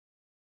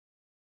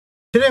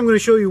Today I'm going to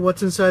show you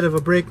what's inside of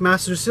a brake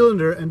master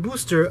cylinder and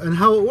booster and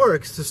how it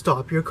works to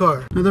stop your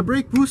car. Now the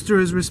brake booster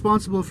is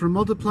responsible for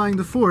multiplying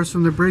the force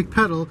from the brake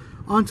pedal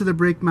onto the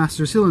brake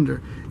master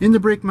cylinder. In the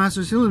brake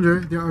master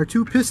cylinder there are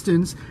two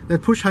pistons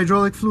that push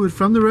hydraulic fluid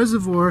from the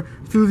reservoir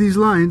through these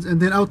lines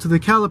and then out to the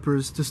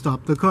calipers to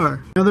stop the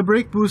car. Now the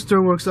brake booster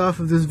works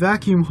off of this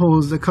vacuum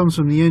hose that comes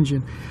from the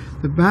engine.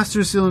 The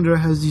master cylinder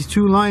has these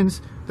two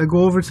lines that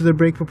go over to the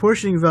brake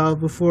proportioning valve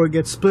before it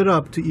gets split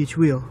up to each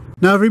wheel.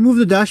 Now I've removed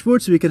the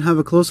dashboard so we can have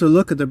a closer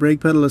look at the brake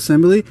pedal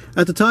assembly.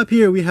 At the top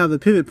here we have the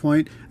pivot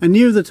point, and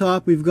near the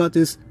top we've got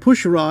this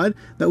push rod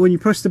that when you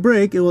press the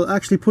brake it will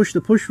actually push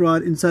the push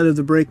rod inside of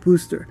the brake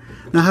booster.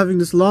 Now having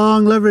this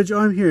long leverage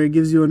arm here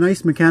gives you a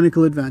nice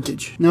mechanical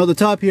advantage. Now at the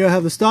top here I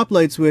have the stop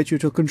light switch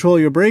which will control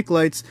your brake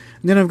lights,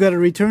 and then I've got a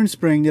return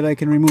spring that I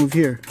can remove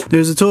here.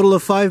 There's a total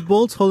of 5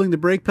 bolts holding the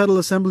brake pedal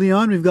assembly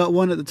on. We've got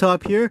one at the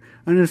top here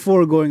and then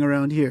 4 going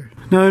around here.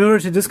 Now in order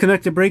to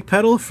disconnect the brake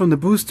pedal from the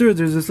booster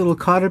there's this little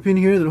cotter pin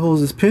here that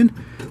holds this pin.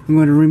 I'm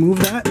going to remove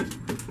that.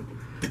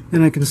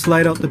 Then I can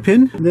slide out the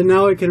pin. And then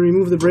now I can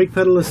remove the brake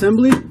pedal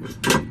assembly.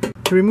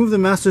 To remove the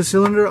master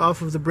cylinder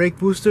off of the brake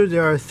booster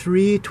there are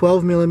 3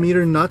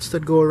 12mm nuts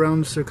that go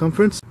around the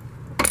circumference.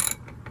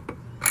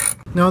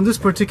 Now on this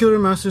particular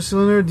master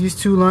cylinder these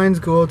two lines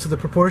go out to the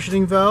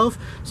proportioning valve,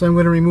 so I'm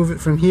going to remove it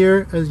from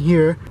here and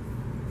here.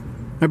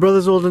 My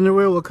brother's old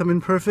underwear will come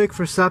in perfect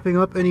for sapping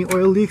up any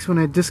oil leaks when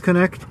I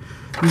disconnect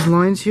these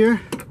lines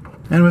here.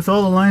 And with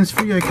all the lines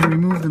free I can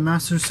remove the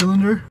master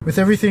cylinder. With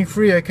everything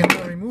free I can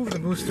now remove the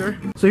booster.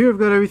 So here I've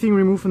got everything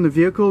removed from the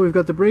vehicle. We've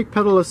got the brake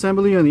pedal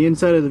assembly on the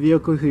inside of the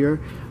vehicle here.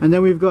 And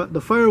then we've got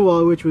the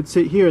firewall which would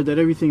sit here that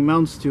everything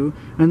mounts to.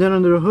 And then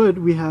under the hood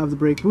we have the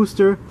brake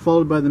booster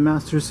followed by the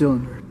master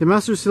cylinder. The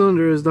master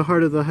cylinder is the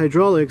heart of the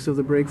hydraulics of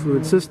the brake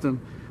fluid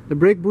system. The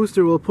brake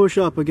booster will push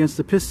up against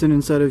the piston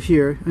inside of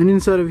here. And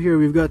inside of here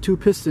we've got 2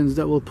 pistons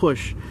that will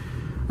push.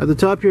 At the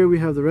top here we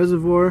have the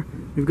reservoir,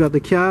 we've got the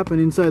cap,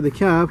 and inside the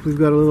cap we've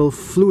got a little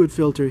fluid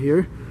filter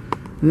here.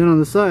 And then on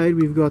the side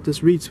we've got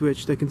this reed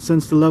switch that can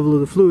sense the level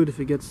of the fluid if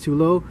it gets too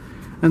low.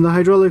 And the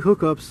hydraulic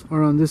hookups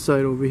are on this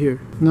side over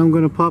here. Now I'm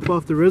going to pop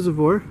off the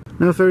reservoir.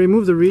 Now if I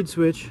remove the reed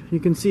switch, you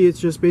can see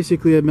it's just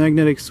basically a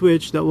magnetic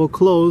switch that will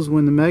close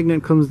when the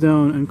magnet comes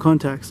down and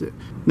contacts it.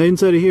 Now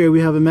inside of here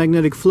we have a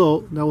magnetic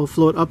float that will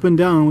float up and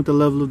down with the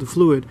level of the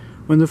fluid.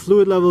 When the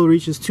fluid level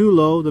reaches too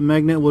low, the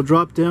magnet will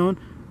drop down.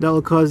 That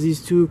will cause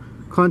these two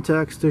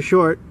contacts to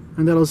short,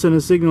 and that'll send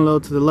a signal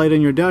out to the light on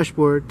your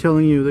dashboard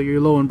telling you that you're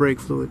low on brake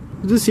fluid.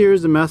 This here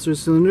is the master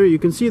cylinder. You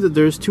can see that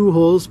there's 2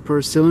 holes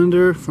per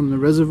cylinder from the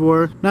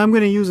reservoir. Now I'm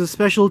going to use a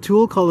special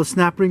tool called a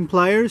snap ring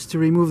pliers to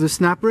remove the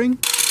snap ring.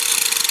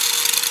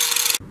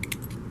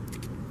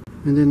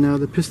 And then now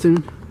the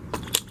piston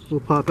will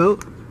pop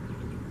out.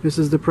 This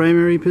is the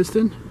primary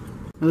piston.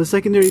 Now the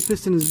secondary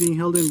piston is being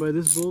held in by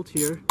this bolt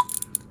here.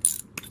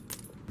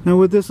 Now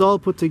with this all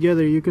put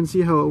together you can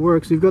see how it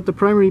works. We've got the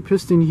primary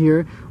piston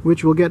here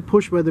which will get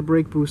pushed by the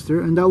brake booster,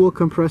 and that will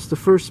compress the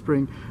first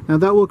spring. Now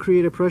that will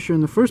create a pressure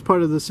in the first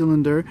part of the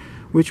cylinder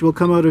which will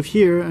come out of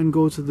here and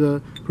go to the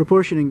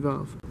proportioning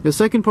valve. The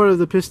second part of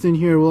the piston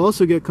here will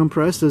also get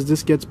compressed as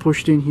this gets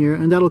pushed in here,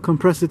 and that'll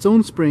compress its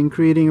own spring,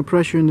 creating a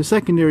pressure in the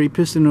secondary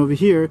piston over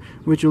here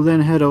which will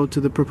then head out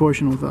to the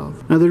proportional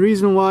valve. Now the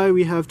reason why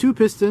we have 2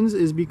 pistons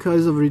is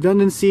because of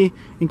redundancy.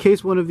 In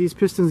case one of these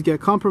pistons get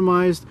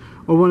compromised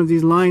or one of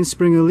these lines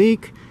spring a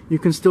leak, you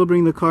can still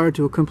bring the car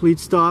to a complete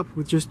stop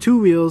with just 2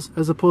 wheels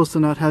as opposed to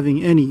not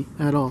having any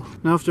at all.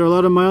 Now after a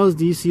lot of miles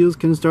these seals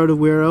can start to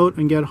wear out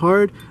and get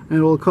hard, and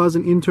it will cause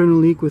an internal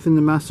leak within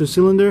the master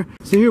cylinder.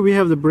 So here we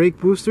have the brake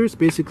booster. It's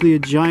basically a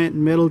giant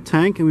metal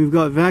tank, and we've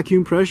got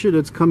vacuum pressure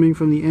that's coming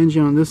from the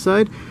engine on this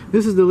side.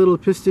 This is the little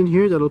piston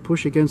here that'll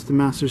push against the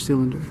master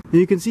cylinder. Now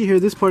you can see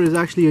here this part is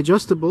actually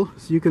adjustable,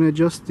 so you can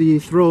adjust the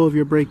throw of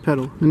your brake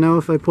pedal. And now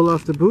if I pull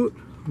off the boot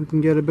we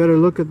can get a better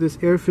look at this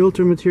air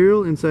filter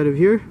material inside of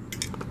here.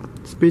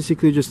 It's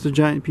basically just a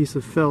giant piece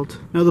of felt.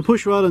 Now the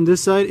push rod on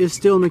this side is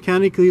still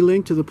mechanically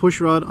linked to the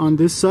push rod on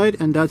this side,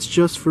 and that's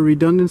just for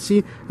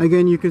redundancy.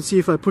 Again, you can see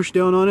if I push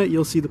down on it,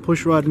 you'll see the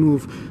push rod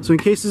move. So in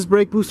case this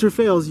brake booster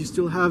fails, you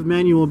still have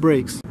manual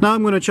brakes. Now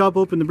I'm going to chop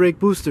open the brake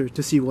booster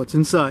to see what's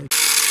inside.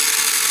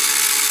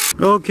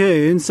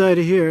 Okay, inside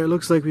of here it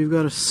looks like we've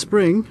got a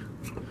spring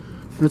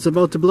that's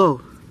about to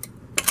blow.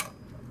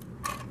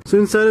 So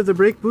inside of the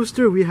brake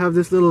booster we have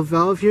this little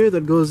valve here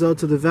that goes out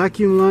to the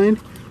vacuum line.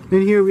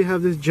 Then here we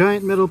have this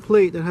giant metal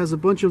plate that has a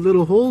bunch of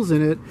little holes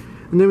in it,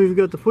 and then we've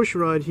got the push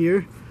rod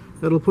here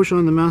that'll push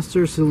on the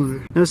master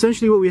cylinder. Now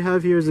essentially what we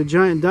have here is a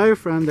giant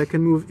diaphragm that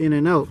can move in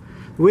and out.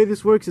 The way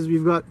this works is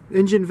we've got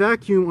engine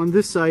vacuum on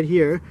this side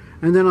here,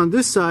 and then on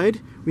this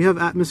side we have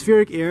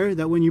atmospheric air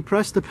that when you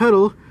press the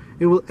pedal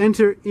it will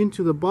enter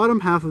into the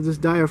bottom half of this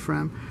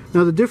diaphragm.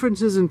 Now the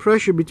differences in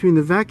pressure between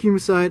the vacuum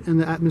side and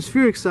the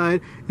atmospheric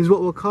side is what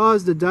will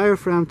cause the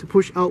diaphragm to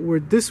push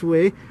outward this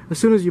way as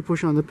soon as you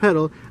push on the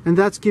pedal, and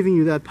that's giving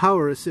you that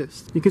power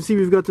assist. You can see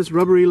we've got this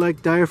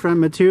rubbery-like diaphragm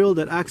material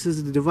that acts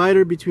as the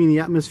divider between the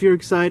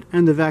atmospheric side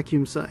and the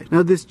vacuum side.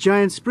 Now this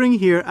giant spring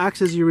here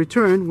acts as your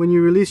return when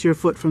you release your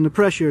foot from the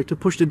pressure to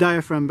push the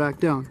diaphragm back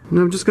down.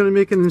 Now I'm just going to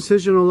make an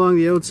incision along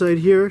the outside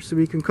here so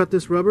we can cut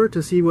this rubber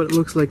to see what it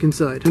looks like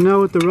inside. And now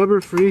with the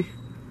rubber free,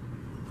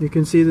 you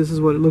can see this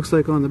is what it looks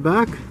like on the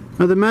back.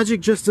 Now the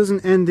magic just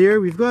doesn't end there.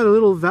 We've got a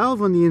little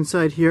valve on the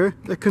inside here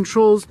that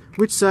controls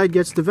which side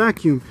gets the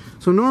vacuum.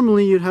 So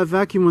normally you'd have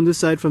vacuum on this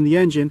side from the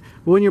engine,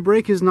 but when your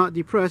brake is not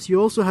depressed,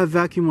 you also have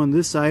vacuum on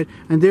this side,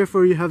 and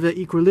therefore you have that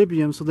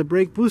equilibrium, so the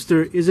brake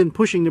booster isn't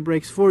pushing the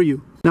brakes for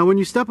you. Now when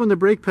you step on the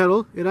brake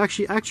pedal, it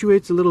actually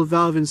actuates a little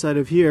valve inside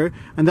of here,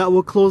 and that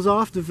will close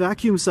off the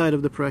vacuum side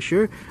of the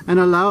pressure and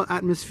allow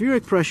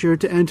atmospheric pressure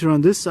to enter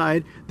on this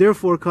side,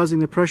 therefore causing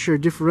the pressure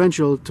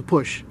differential to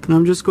push. Now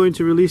I'm just going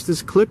to release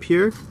this clip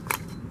here,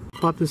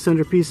 pop the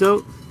center piece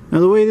out. Now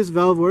the way this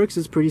valve works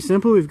is pretty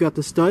simple. We've got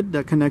the stud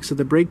that connects to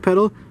the brake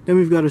pedal, then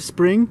we've got a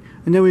spring,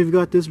 and then we've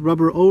got this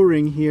rubber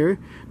O-ring here.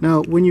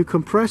 Now when you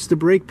compress the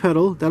brake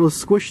pedal, that'll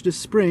squish the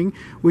spring,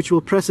 which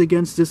will press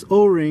against this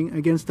O-ring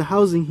against the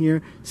housing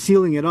here,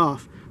 sealing it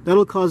off.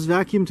 That'll cause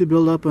vacuum to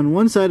build up on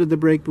one side of the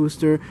brake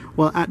booster,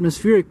 while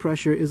atmospheric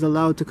pressure is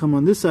allowed to come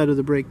on this side of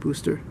the brake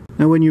booster.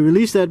 Now when you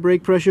release that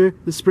brake pressure,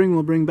 the spring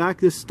will bring back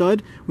this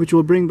stud, which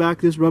will bring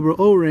back this rubber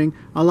O-ring,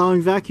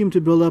 allowing vacuum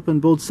to build up on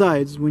both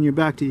sides when you're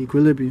back to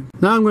equilibrium.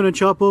 Now I'm going to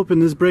chop open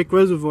this brake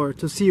reservoir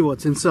to see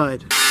what's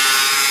inside.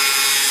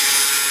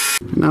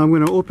 Now I'm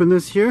going to open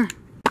this here.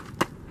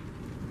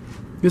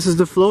 This is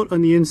the float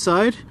on the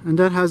inside, and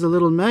that has a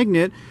little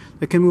magnet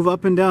that can move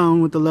up and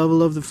down with the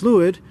level of the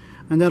fluid,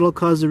 and that'll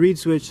cause the reed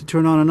switch to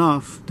turn on and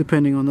off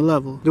depending on the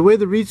level. The way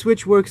the reed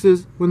switch works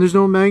is when there's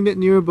no magnet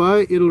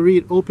nearby, it'll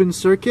read open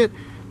circuit.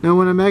 Now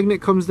when a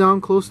magnet comes down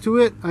close to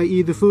it,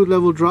 i.e. the fluid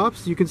level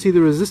drops, you can see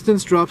the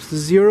resistance drops to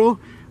 0,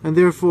 and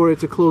therefore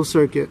it's a closed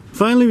circuit.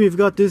 Finally, we've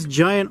got this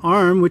giant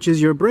arm, which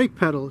is your brake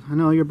pedal. And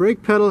now your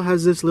brake pedal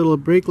has this little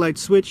brake light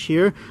switch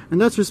here, and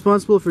that's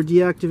responsible for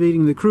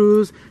deactivating the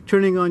cruise,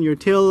 turning on your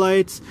tail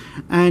lights,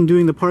 and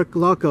doing the park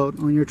lockout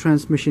on your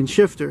transmission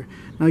shifter.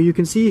 Now you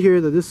can see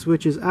here that this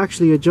switch is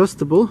actually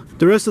adjustable.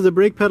 The rest of the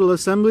brake pedal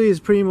assembly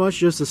is pretty much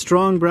just a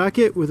strong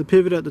bracket with a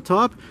pivot at the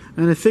top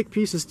and a thick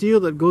piece of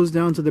steel that goes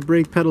down to the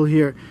brake pedal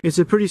here. It's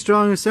a pretty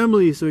strong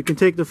assembly, so it can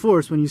take the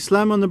force when you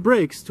slam on the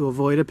brakes to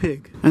avoid a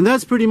pig. And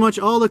that's pretty much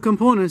all the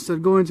components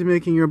that go into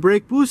making your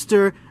brake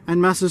booster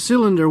and master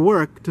cylinder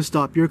work to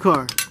stop your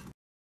car.